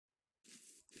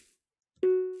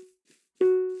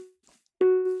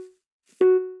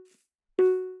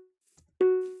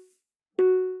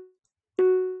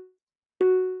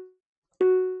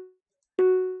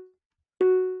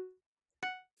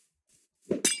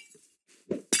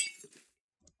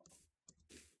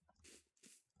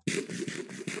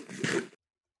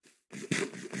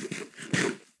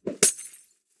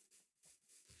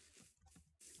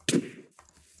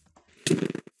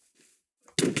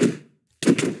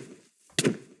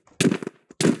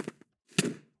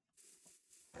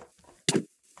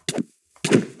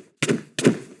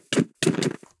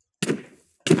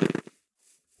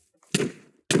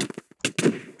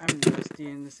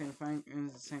rusty in the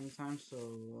same time. So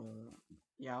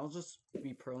yeah, I'll just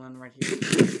be pearling right here.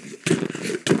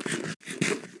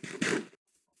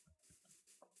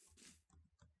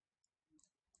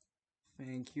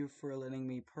 Thank you for letting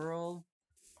me pearl.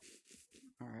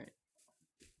 All right.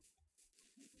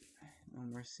 No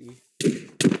mercy.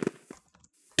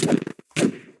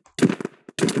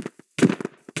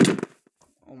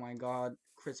 Oh my god,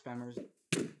 crit spammers.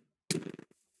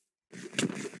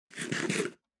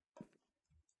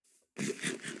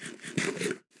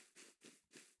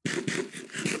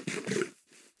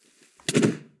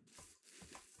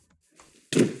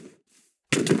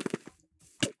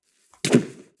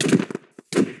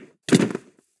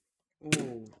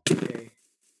 Oh, okay.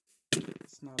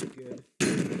 It's not good.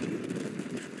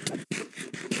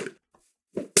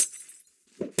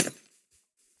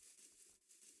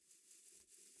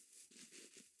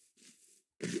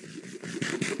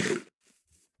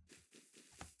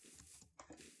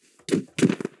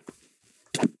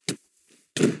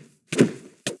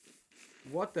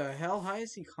 What the hell? How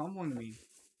is he comboing me?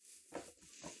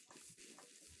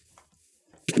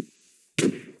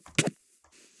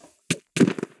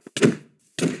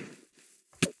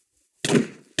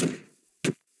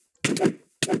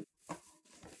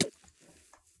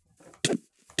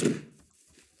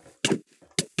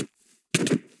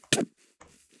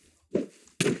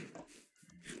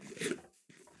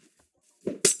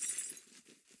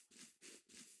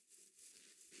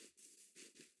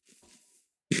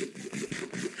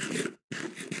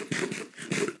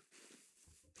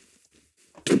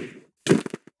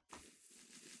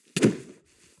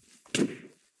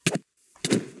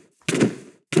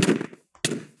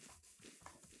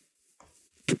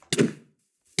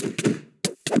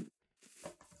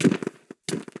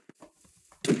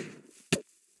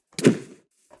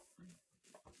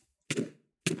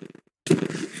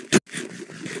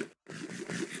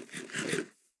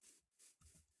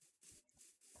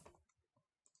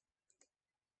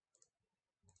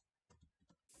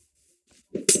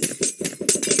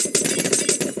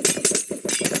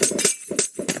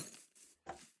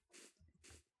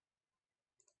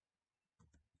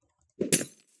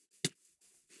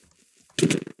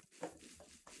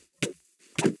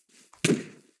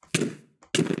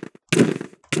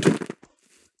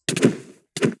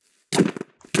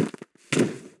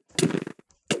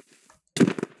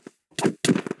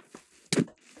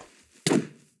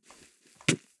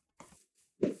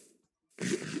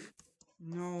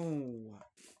 No.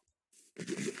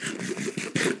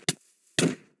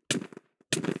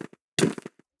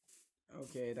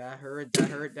 Okay, that hurt.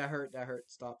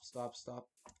 Stop.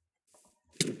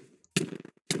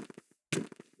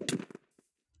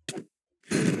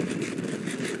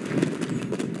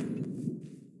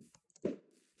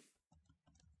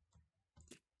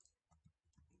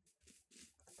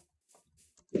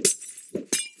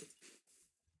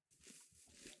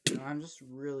 No, I'm just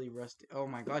really rusty. Oh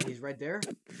my god, he's right there?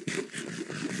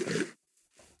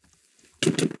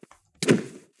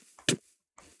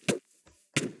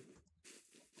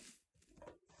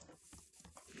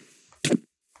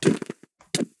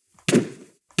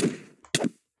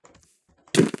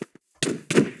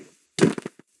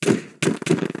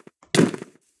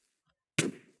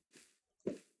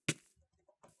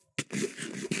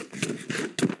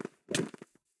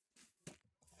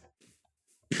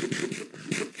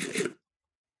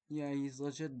 Yeah, he's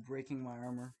legit breaking my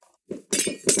armor.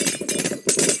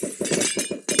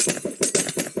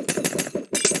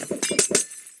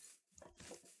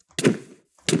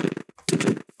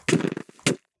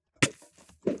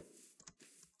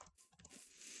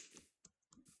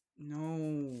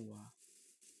 No.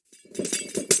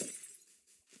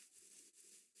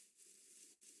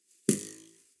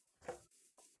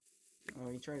 Oh,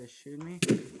 he tried to shoot me?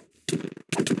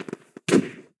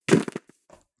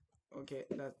 Okay,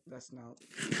 that's not.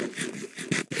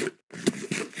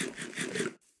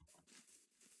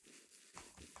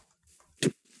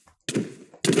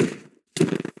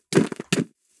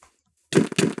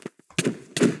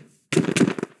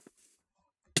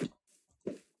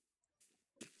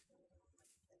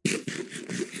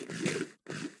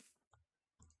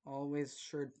 Always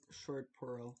short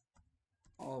pearl.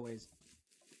 Always.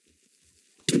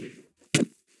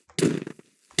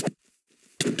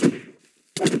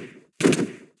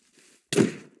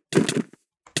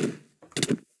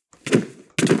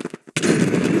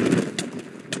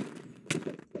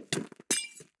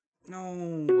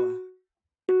 No.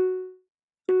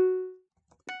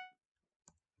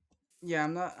 Yeah,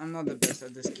 I'm not the best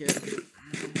at this, kid.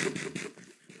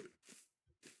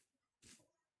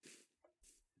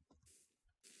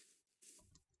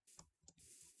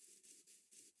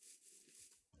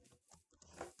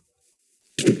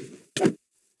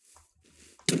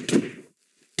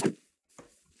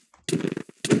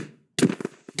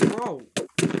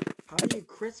 do you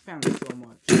crit spam so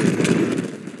much?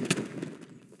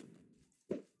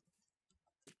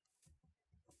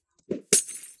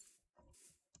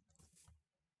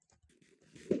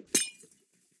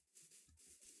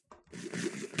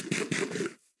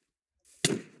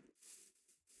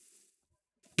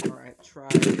 Alright, try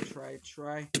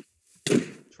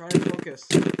to focus.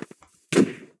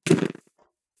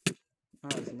 Oh,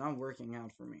 it's not working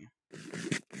out for me.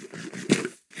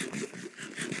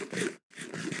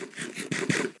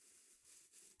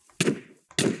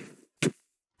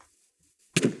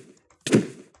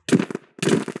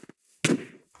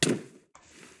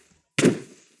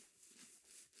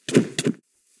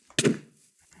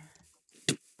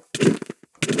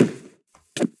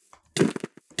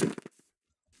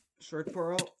 Short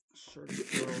pearl.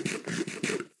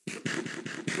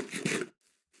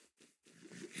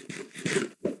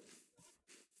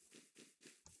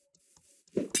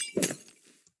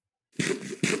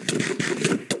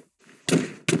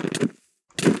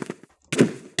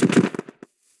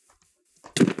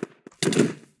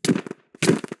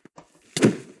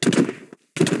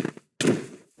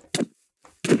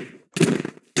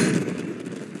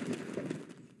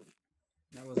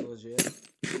 That was legit.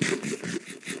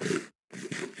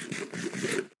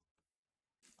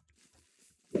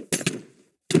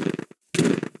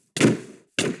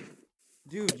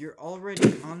 Dude, you're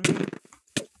already on me?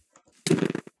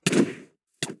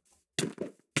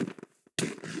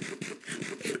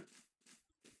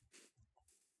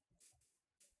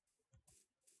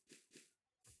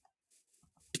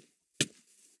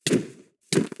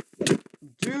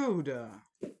 Dude!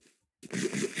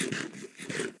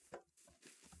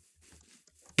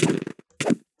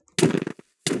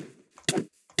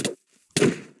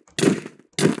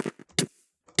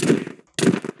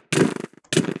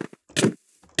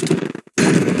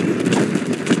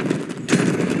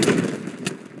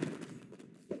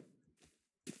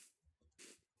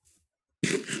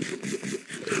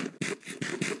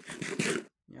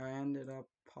 Yeah, I ended up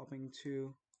popping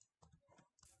 2.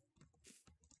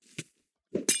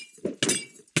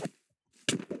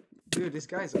 Dude, this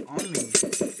guy's on me.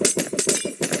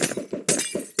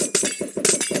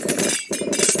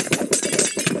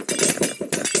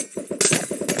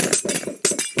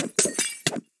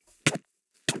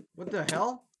 What the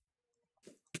hell?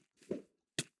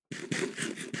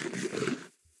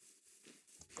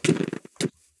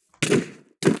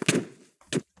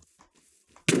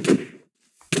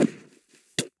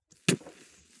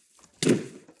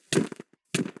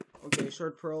 Okay,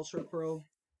 short pearl.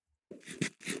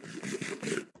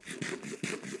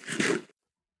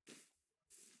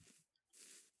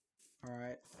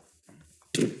 Alright.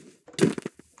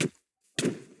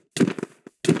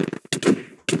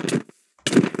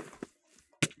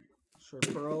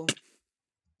 Short pearl.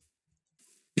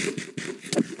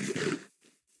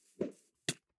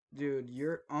 Dude,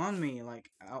 you're on me, like,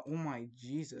 oh my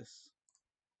Jesus.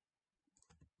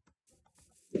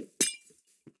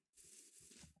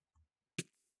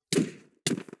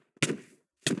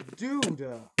 Dude!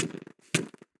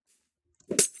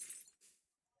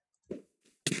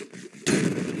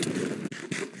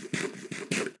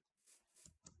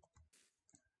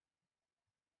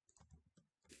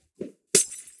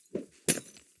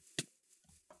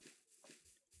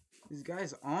 This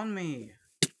guy's on me.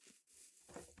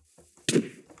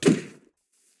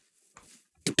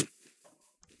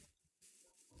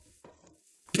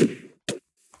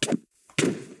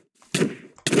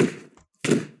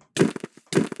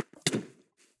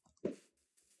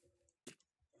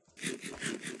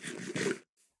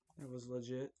 That was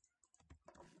legit.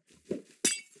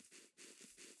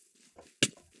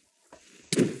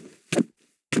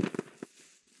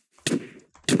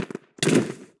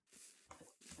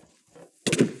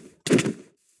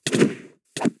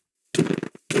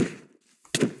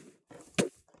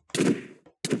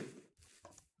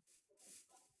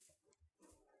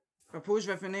 Papou, je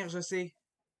vais finir, je sais.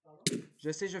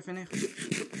 Je sais, je vais finir.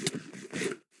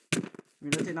 Mais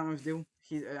là, t'es dans ma vidéo.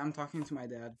 I'm talking to my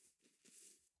dad.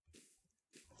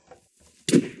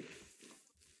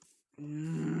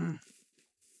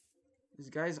 This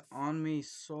guy's on me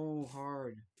so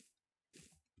hard.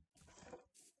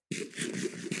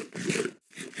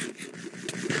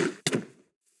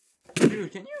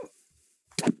 Dude, can you?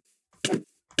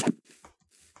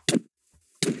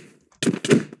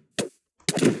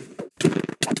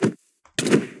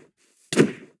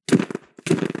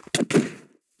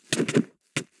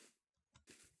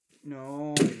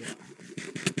 No.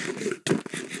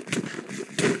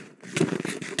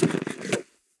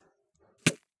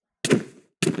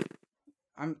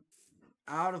 I'm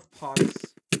out of pots.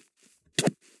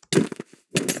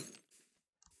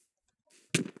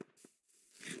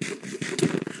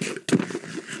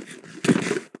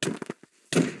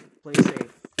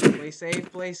 Play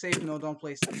safe, play safe. No, don't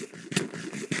play safe.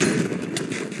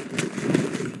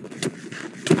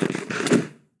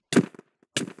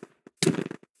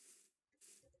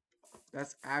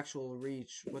 That's actual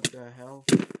reach. What the hell?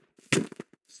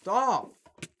 Stop!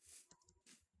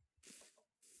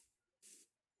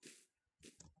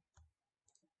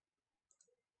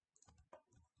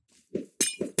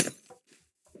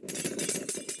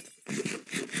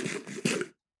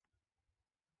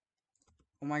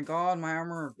 Oh my god, my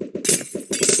armor.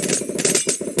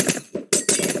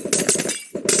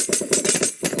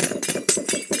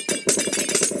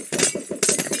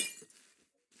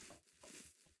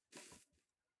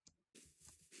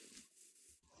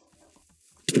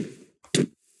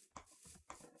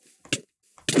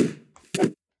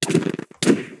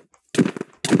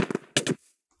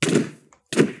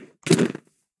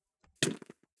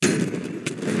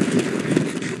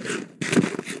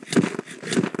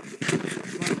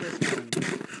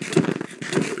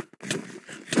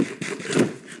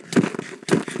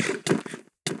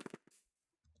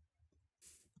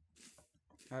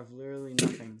 I have literally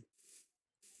nothing.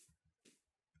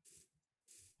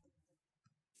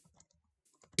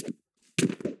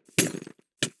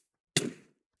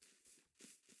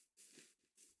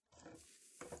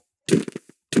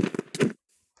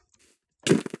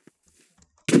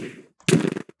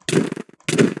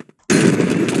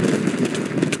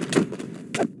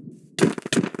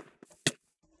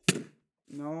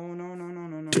 No, no, no, no,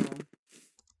 no, no, no.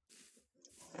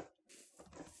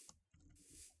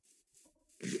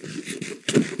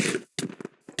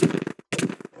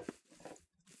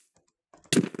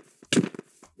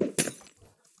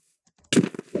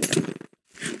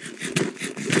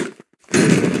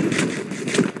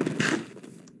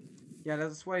 Yeah,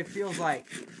 that's what it feels like.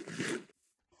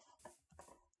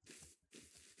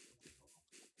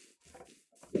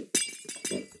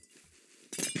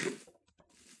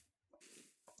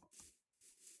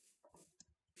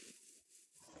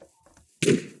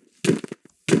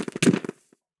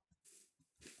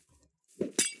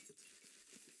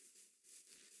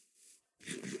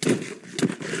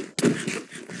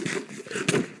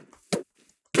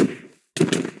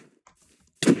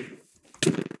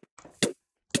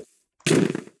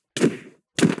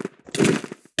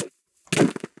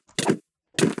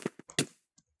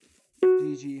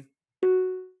 GG.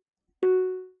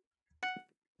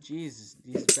 Jesus,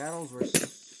 these battles were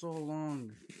so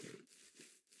long.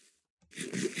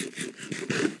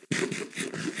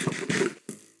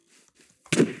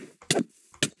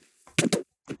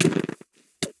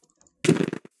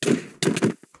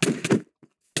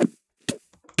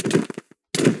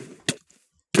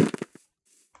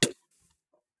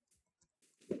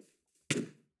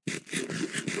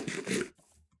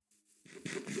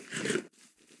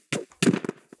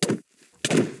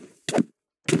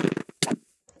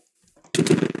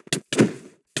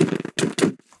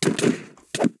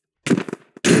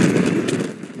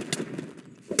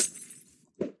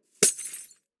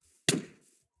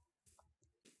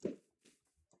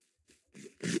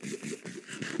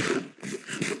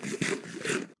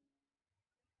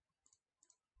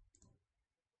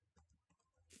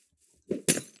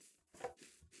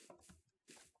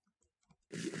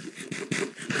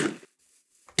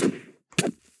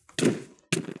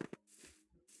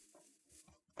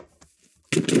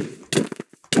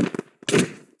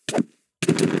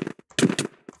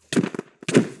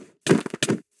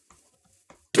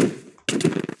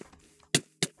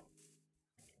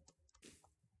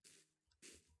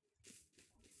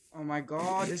 Oh my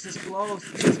god, this is close.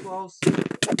 This is close.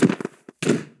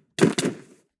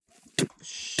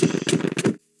 Shh.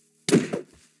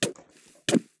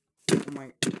 Oh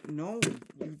my... No,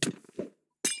 you...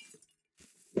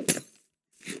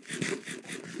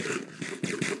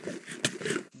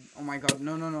 Oh my god,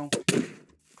 no, no, no.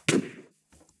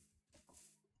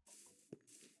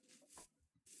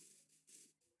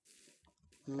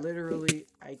 Literally,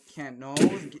 I can't. No.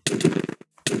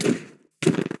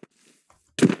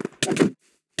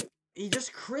 He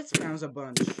just crit spams a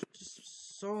bunch.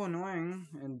 Just so annoying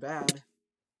and bad.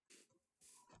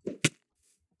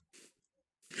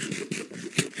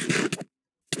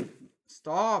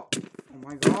 Stop! Oh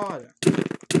my god.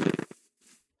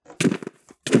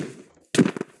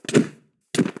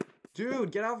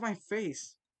 Dude, get out of my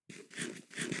face.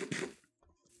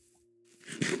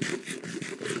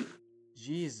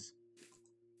 Jeez.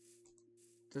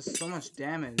 Does so much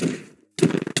damage.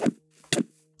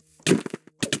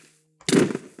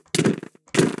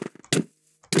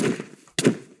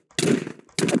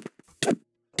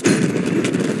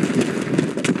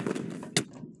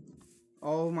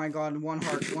 Oh my god, one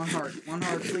heart,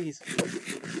 please.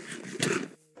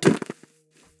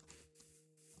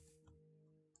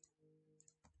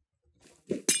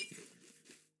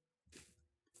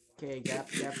 Okay, gap.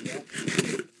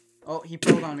 Oh, he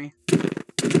pulled on me.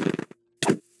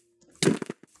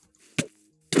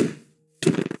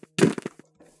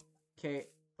 Okay.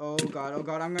 Oh god,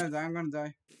 I'm gonna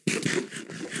die.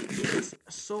 He's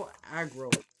so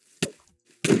aggro.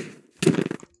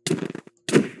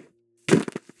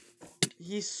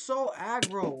 He's so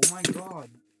aggro, oh my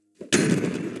god.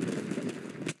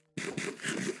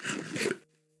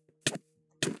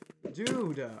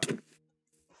 Dude.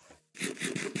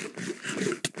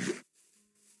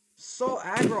 So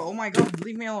aggro, oh my god,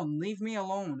 leave me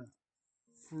alone.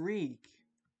 Freak.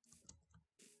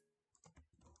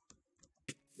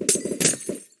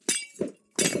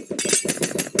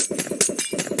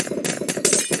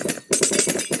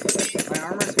 My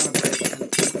armor's gonna break.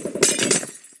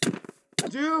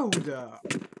 Dude!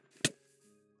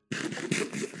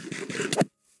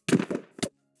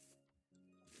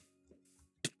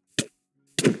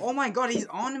 Oh my god, he's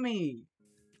on me!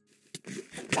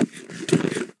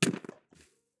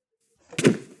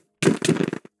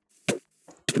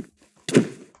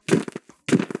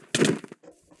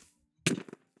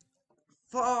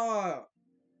 Fuck!